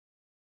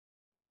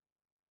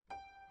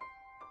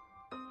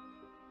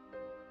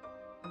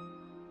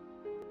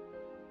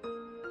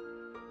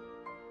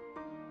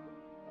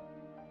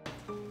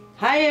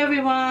Hi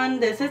everyone,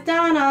 this is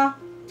Donna.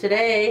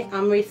 Today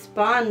I'm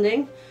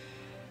responding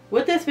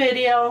with this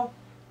video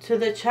to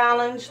the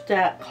challenge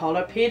that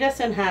Carla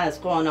Peterson has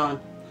going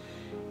on.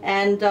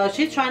 And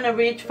she's trying to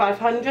reach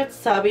 500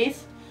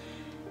 subbies.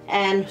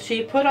 And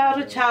she put out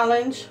a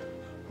challenge,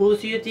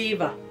 Who's Your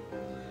Diva?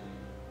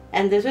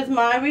 And this is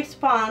my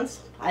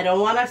response. I don't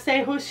want to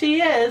say who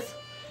she is,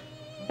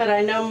 but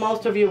I know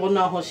most of you will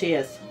know who she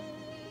is.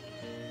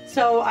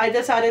 So I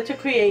decided to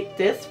create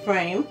this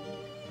frame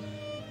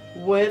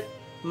with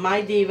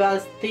my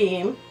Diva's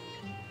theme,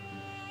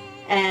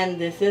 and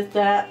this is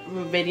the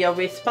video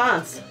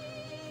response.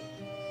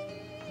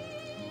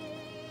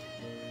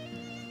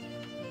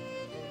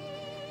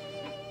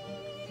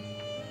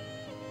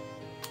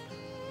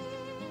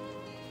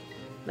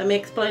 Let me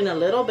explain a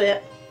little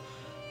bit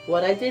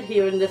what I did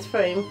here in this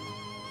frame.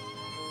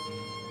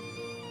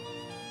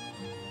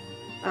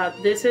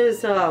 This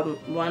is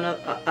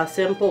a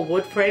simple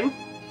wood frame,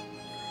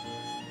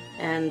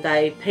 and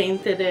I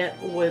painted it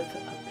with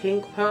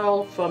pink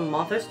pearl from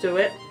Martha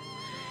Stewart,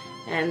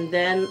 and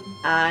then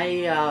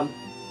I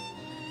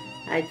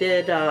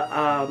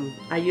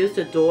used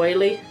a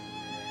doily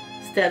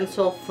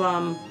stencil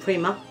from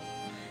Prima,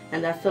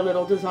 and that's the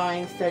little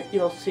designs that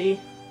you'll see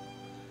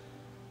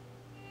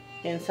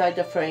inside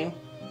the frame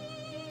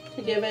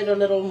to give it a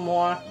little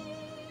more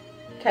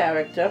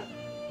character.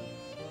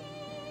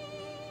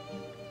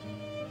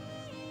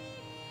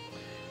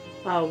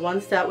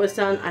 Once that was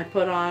done, I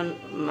put on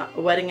my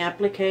wedding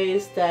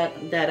appliques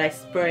that I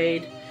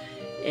sprayed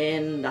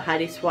in the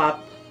Heidi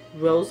Swap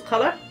rose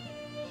color.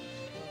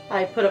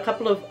 I put a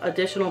couple of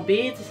additional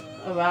beads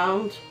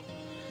around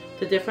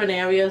the different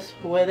areas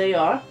where they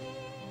are.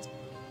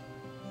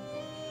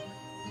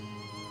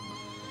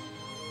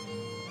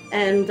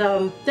 And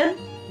then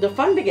the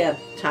fun began.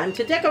 Time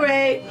to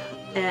decorate.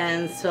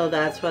 And so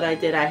that's what I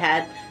did. I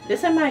had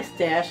this in my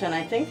stash, and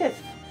I think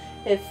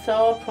it's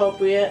so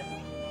appropriate.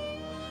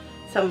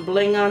 Some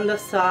bling on the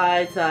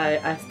sides.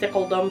 I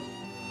stickled them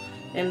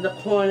in the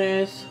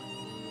corners.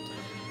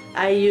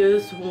 I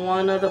used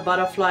one of the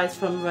butterflies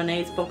from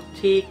Renee's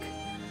Boutique.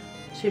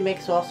 She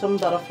makes awesome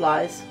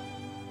butterflies.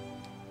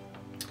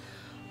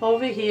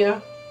 Over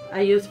here I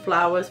used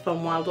flowers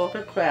from Wild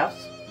Orchid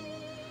Crafts.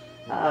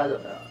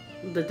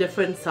 The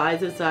different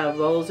sizes are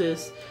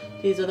roses.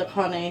 These are the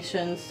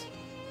carnations.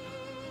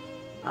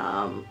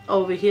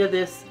 Over here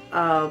this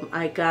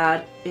I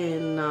got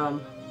in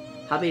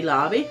Hobby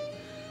Lobby.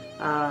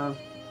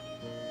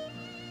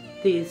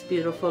 These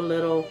beautiful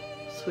little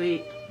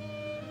sweet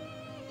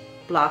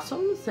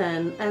blossoms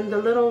and the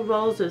little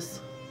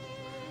roses.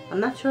 I'm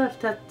not sure if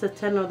that's the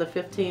 10 or the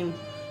 15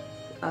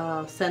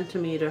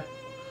 centimeter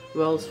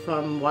rose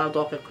from Wild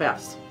Orchid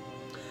Crafts.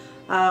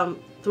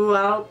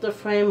 Throughout the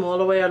frame, all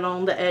the way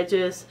along the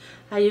edges,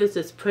 I used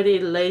this pretty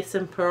lace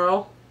and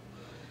pearl,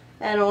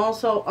 and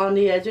also on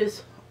the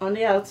edges, on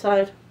the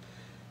outside,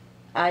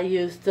 I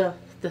used the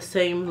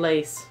same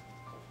lace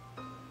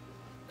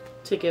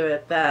to give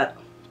it that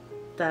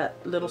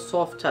little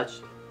soft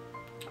touch.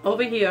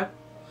 Over here,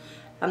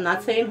 I'm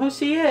not saying who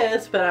she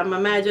is, but I'm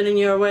imagining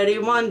you're already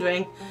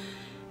wondering,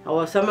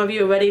 or some of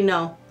you already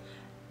know,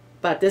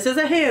 but this is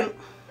a hint.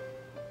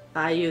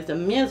 I used a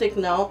music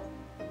note,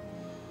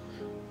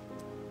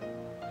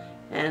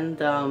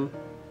 and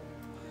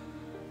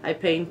I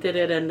painted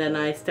it, and then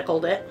I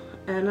stickled it,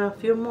 and a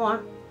few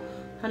more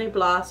honey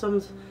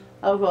blossoms,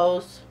 a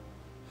rose.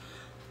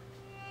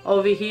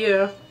 Over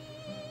here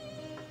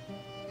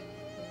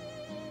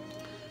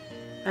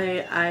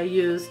I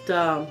used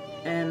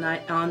and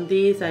on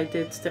these I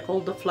did stickle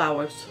the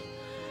flowers.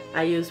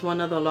 I used one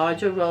of the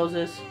larger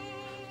roses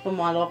from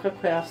Wild Orchid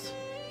Crafts.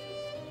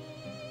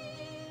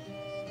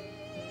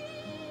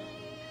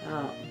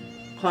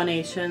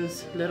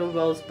 Carnations, little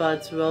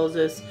rosebuds,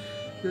 roses,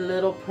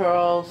 little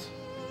pearls,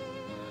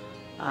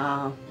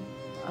 a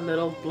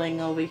little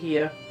bling over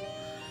here.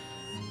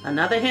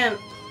 Another hint,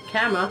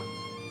 camera.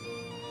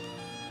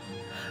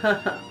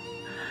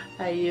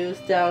 I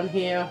used down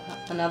here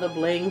another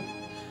bling.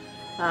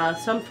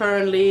 Some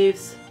fern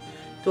leaves,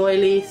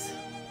 doilies.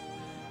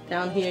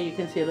 Down here you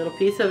can see a little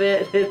piece of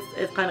it.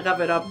 It's kind of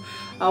covered up.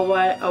 A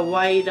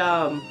white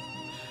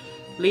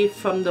leaf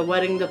from the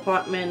wedding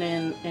department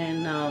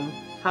in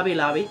Hobby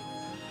Lobby.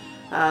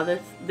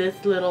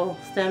 This little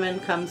stem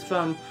comes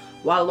from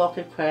Wild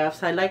Orchid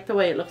Crafts. I like the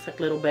way it looks like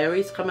little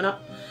berries coming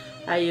up.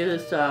 I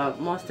used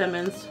more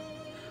stamens,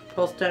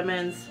 pearl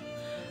stamens.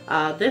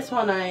 This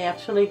one I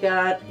actually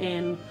got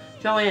in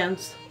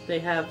Joann's. They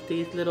have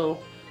these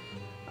little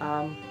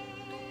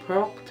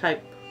pearl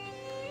type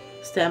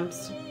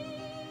stems,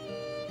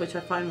 which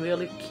I find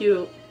really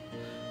cute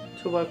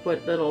to work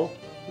with little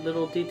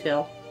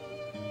detail.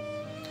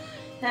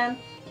 And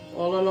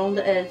all along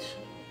the edge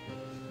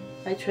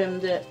I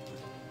trimmed it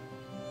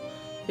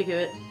to give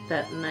it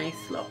that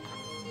nice look.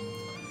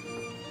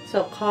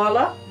 So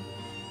Carla,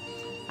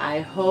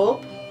 I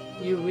hope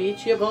you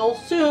reach your goal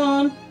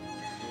soon.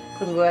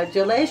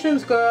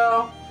 Congratulations,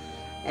 girl.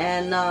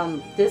 And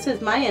this is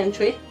my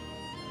entry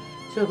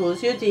to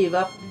Who's Your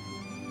Diva.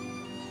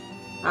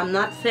 I'm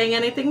not saying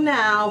anything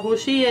now who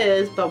she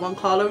is, but when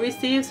Carla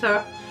receives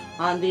her,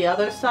 on the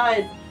other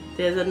side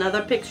there's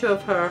another picture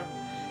of her,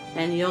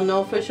 and you'll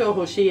know for sure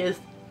who she is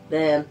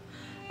then.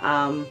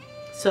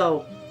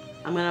 So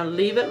I'm gonna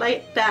leave it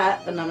like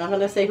that, and I'm not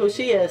gonna say who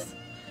she is.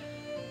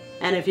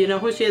 And if you know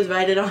who she is,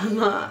 write it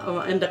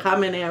on in the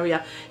comment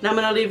area. And I'm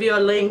gonna leave you a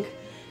link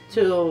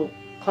to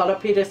Carla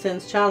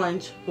Peterson's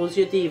challenge, Who's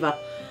Your Diva,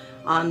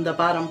 on the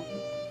bottom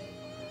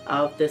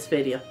of this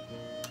video.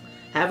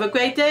 Have a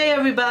great day,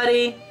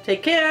 everybody.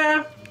 Take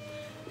care.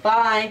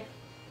 Bye.